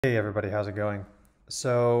Hey everybody, how's it going?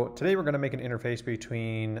 So today we're going to make an interface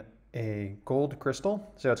between a gold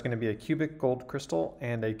crystal. So it's going to be a cubic gold crystal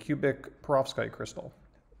and a cubic perovskite crystal.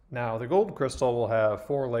 Now the gold crystal will have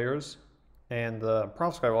 4 layers and the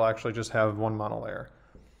perovskite will actually just have 1 monolayer.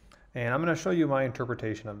 And I'm going to show you my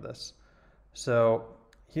interpretation of this. So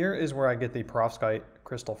here is where I get the perovskite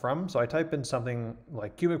crystal from. So I type in something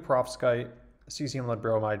like cubic perovskite cesium lead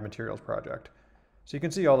bromide materials project. So you can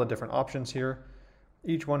see all the different options here.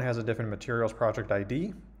 Each one has a different materials project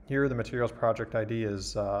ID. Here the materials project ID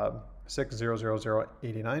is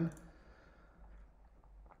 600089.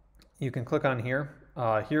 You can click on here.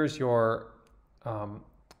 Here's your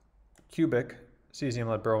cubic cesium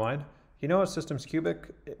lead bromide. You know a system's cubic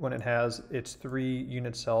when it has its 3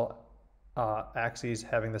 unit cell axes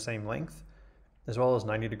having the same length, as well as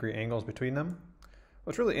 90-degree angles between them.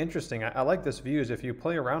 What's really interesting, I like this view, is if you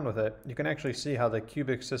play around with it, you can actually see how the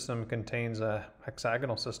cubic system contains a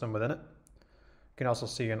hexagonal system within it. You can also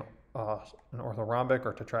see an orthorhombic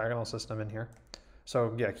or tetragonal system in here.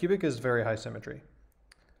 So yeah, cubic is very high symmetry.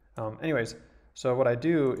 Anyways, so what I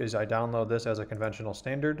do is I download this as a conventional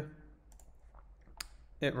standard.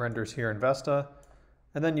 It renders here in VESTA,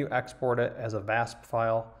 and then you export it as a VASP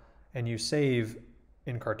file, and you save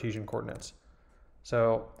in Cartesian coordinates.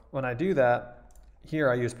 So when I do that,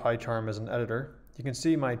 here I use PyCharm as an editor. You can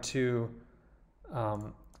see my 2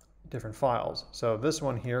 different files. So this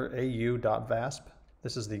one here, au.vasp,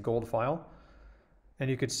 this is the gold file. And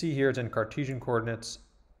you could see here it's in Cartesian coordinates,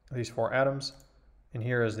 these 4 atoms. And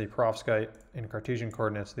here is the perovskite in Cartesian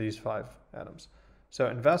coordinates, these 5 atoms. So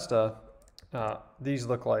in VESTA, these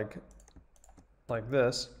look like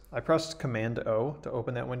this. I pressed Command O to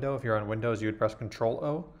open that window. If you're on Windows, you would press Control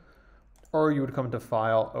O, or you would come to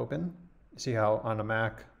File, Open. See how on a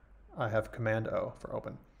Mac I have Command O for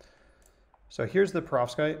open. So here's the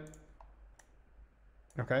perovskite.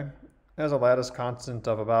 Okay, it has a lattice constant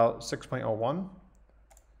of about 6.01,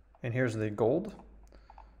 and here's the gold.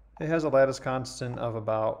 It has a lattice constant of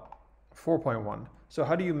about 4.1. So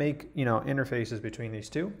how do you make interfaces between these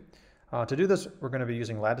two? To do this, we're going to be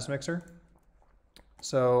using LatticeMixer.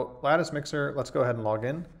 So LatticeMixer, let's go ahead and log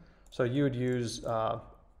in. So you would use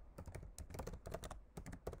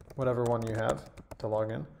whatever one you have to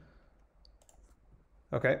log in.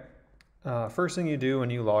 Okay, first thing you do when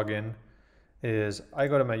you log in is I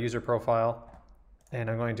go to my user profile and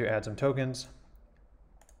I'm going to add some tokens.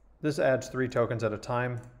 This adds 3 tokens at a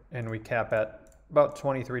time, and we cap at about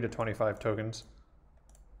 23 to 25 tokens.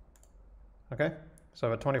 Okay, so I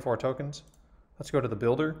have 24 tokens. Let's go to the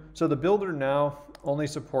builder. So the builder now only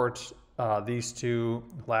supports these 2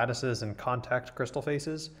 lattices and contact crystal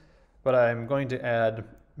faces, but I'm going to add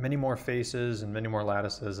many more faces and many more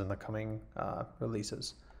lattices in the coming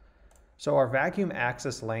releases. So our vacuum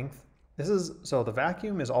axis length, so the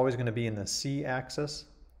vacuum is always going to be in the C axis.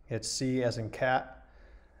 It's C as in cat.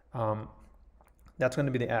 That's going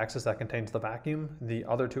to be the axis that contains the vacuum. The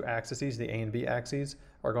other 2 axes, the A and B axes,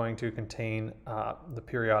 are going to contain the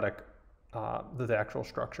periodic, the actual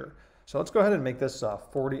structure. So let's go ahead and make this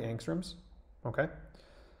 40 angstroms. Okay.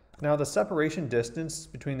 Now the separation distance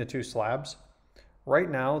between the 2 slabs,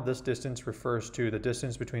 right now, this distance refers to the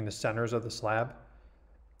distance between the centers of the slab.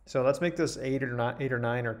 So let's make this 8 or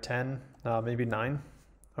 9 or 10, maybe 9.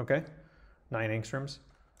 Okay, 9 angstroms.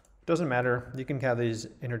 Doesn't matter. You can have these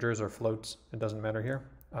integers or floats. It doesn't matter here.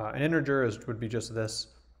 An integer would be just this.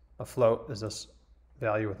 A float is this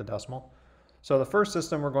value with a decimal. So the first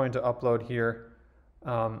system we're going to upload here.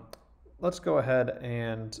 Let's go ahead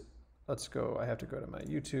and I have to go to my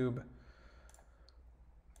YouTube.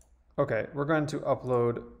 Okay, we're going to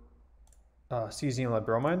upload cesium lead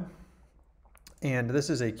bromide, and this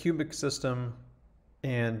is a cubic system,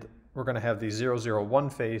 and we're going to have the 001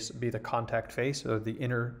 face be the contact face, or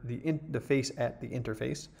the face at the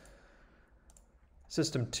interface.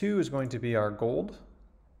 System 2 is going to be our gold,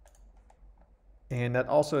 and that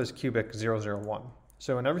also is cubic 001.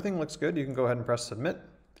 So when everything looks good, you can go ahead and press submit.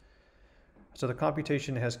 So the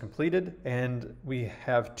computation has completed, and we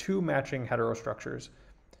have 2 matching heterostructures.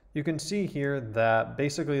 You can see here that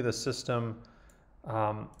basically the system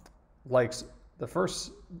likes we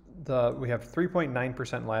have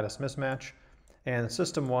 3.9% lattice mismatch, and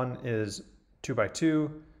system 1 is 2 by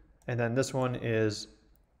 2, and then this one is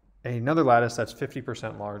another lattice that's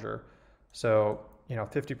 50% larger. So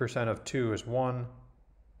 50% of 2 is 1,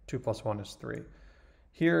 2 plus 1 is 3.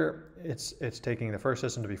 Here it's taking the first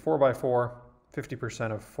system to be 4 by 4,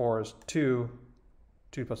 50% of 4 is 2,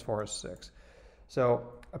 2 plus 4 is 6. So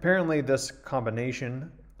apparently this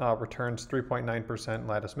combination returns 3.9%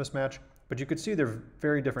 lattice mismatch, but you could see they're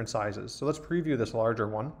very different sizes. So let's preview this larger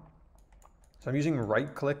one. So I'm using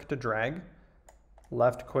right click to drag,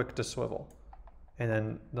 left click to swivel, and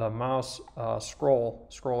then the mouse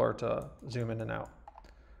scroller to zoom in and out.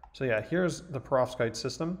 So yeah, here's the perovskite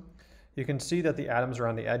system. You can see that the atoms are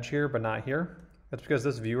on the edge here, but not here. That's because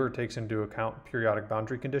this viewer takes into account periodic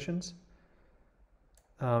boundary conditions.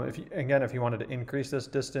 If you wanted to increase this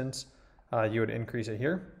distance, you would increase it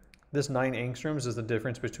here. This 9 angstroms is the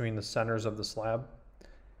difference between the centers of the slab.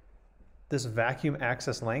 This vacuum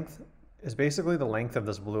axis length is basically the length of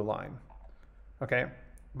this blue line. Okay,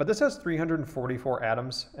 but this has 344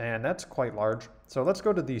 atoms, and that's quite large. So let's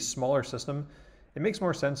go to the smaller system. It makes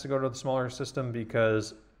more sense to go to the smaller system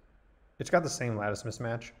because it's got the same lattice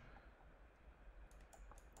mismatch.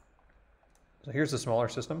 So here's the smaller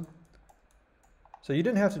system. So you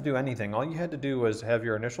didn't have to do anything. All you had to do was have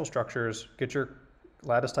your initial structures, get your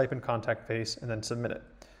lattice type and contact face, and then submit it.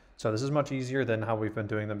 So this is much easier than how we've been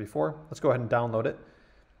doing them before. Let's go ahead and download it.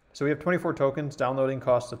 So we have 24 tokens. Downloading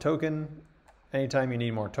costs a token. Anytime you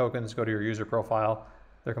need more tokens, go to your user profile.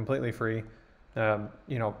 They're completely free,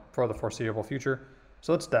 for the foreseeable future.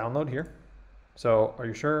 So let's download here. So are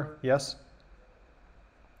you sure? Yes.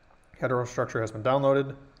 Hetero structure has been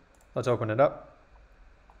downloaded. Let's open it up.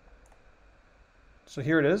 So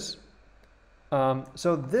here it is.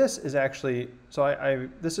 So this is actually,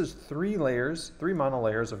 this is 3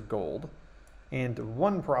 monolayers of gold and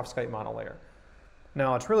 1 perovskite monolayer.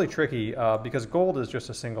 Now it's really tricky because gold is just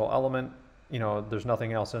a single element. There's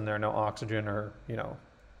nothing else in there, no oxygen or,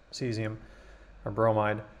 cesium or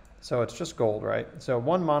bromide. So it's just gold, right? So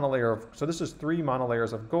this is 3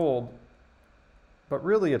 monolayers of gold, but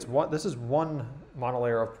really this is 1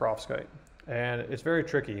 monolayer of perovskite. And it's very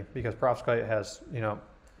tricky because perovskite has,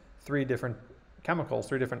 3 different chemicals,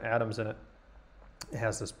 3 different atoms in it. It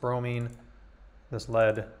has this bromine, this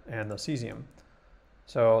lead, and the cesium.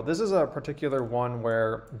 So this is a particular one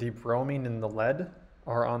where the bromine and the lead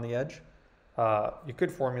are on the edge. You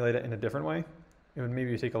could formulate it in a different way. It would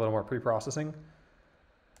maybe take a little more pre-processing.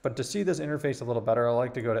 But to see this interface a little better, I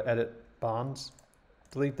like to go to Edit Bonds,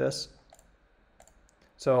 delete this.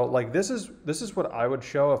 So like this is what I would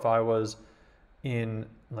show if I was in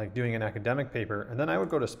like doing an academic paper, and then I would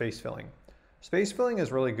go to space filling. Space filling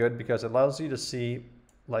is really good because it allows you to see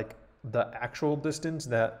like the actual distance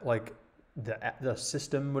that like the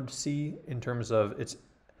system would see in terms of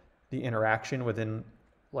the interaction within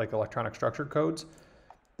like electronic structure codes.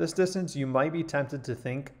 This distance, you might be tempted to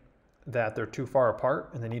think that they're too far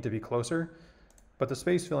apart and they need to be closer, but the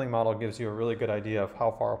space filling model gives you a really good idea of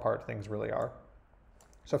how far apart things really are.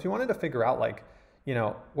 So if you wanted to figure out like,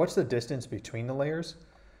 what's the distance between the layers,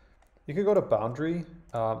 you could go to boundary.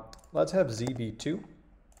 Let's have ZB2,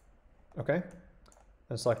 okay,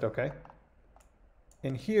 and select okay.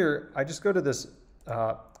 And here, I just go to this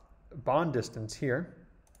bond distance here.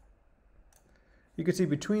 You can see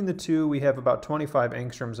between the two, we have about 25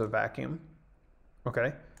 angstroms of vacuum,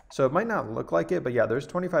 okay? So it might not look like it, but yeah, there's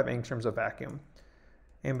 25 angstroms of vacuum.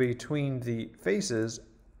 And between the faces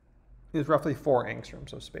is roughly 4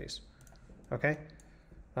 angstroms of space, okay?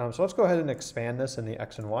 So let's go ahead and expand this in the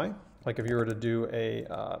X and Y, like if you were to do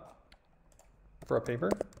for a paper,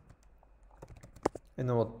 and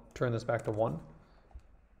then we'll turn this back to 1.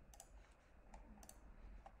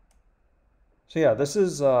 So yeah, this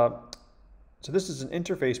is an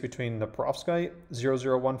interface between the perovskite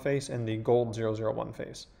 001 face and the gold 001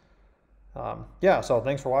 face. Yeah, so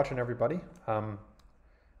thanks for watching, everybody.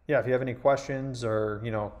 Yeah, if you have any questions or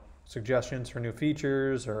suggestions for new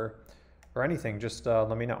features or anything, just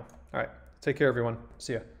let me know. All right, take care, everyone.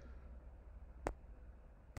 See ya.